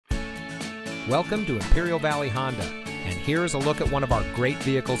Welcome to Imperial Valley Honda, and here's a look at one of our great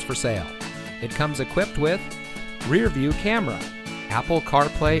vehicles for sale. It comes equipped with rear view camera, Apple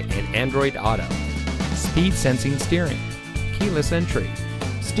CarPlay and Android Auto, speed sensing steering, keyless entry,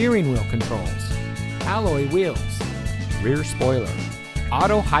 steering wheel controls, alloy wheels, rear spoiler,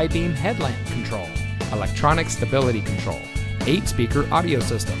 auto high beam headlamp control, electronic stability control, 8-speaker audio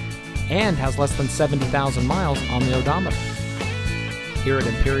system, and has less than 70,000 miles on the odometer. Here at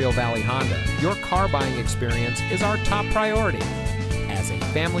Imperial Valley Honda, your car buying experience is our top priority. As a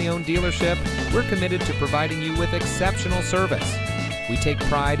family-owned dealership, we're committed to providing you with exceptional service. We take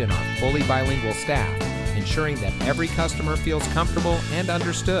pride in our fully bilingual staff, ensuring that every customer feels comfortable and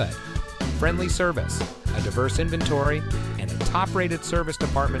understood. Friendly service, a diverse inventory, and a top-rated service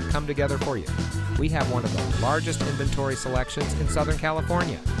department come together for you. We have one of the largest inventory selections in Southern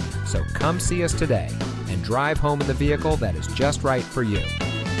California. So come see us today and drive home in the vehicle that is just right for you.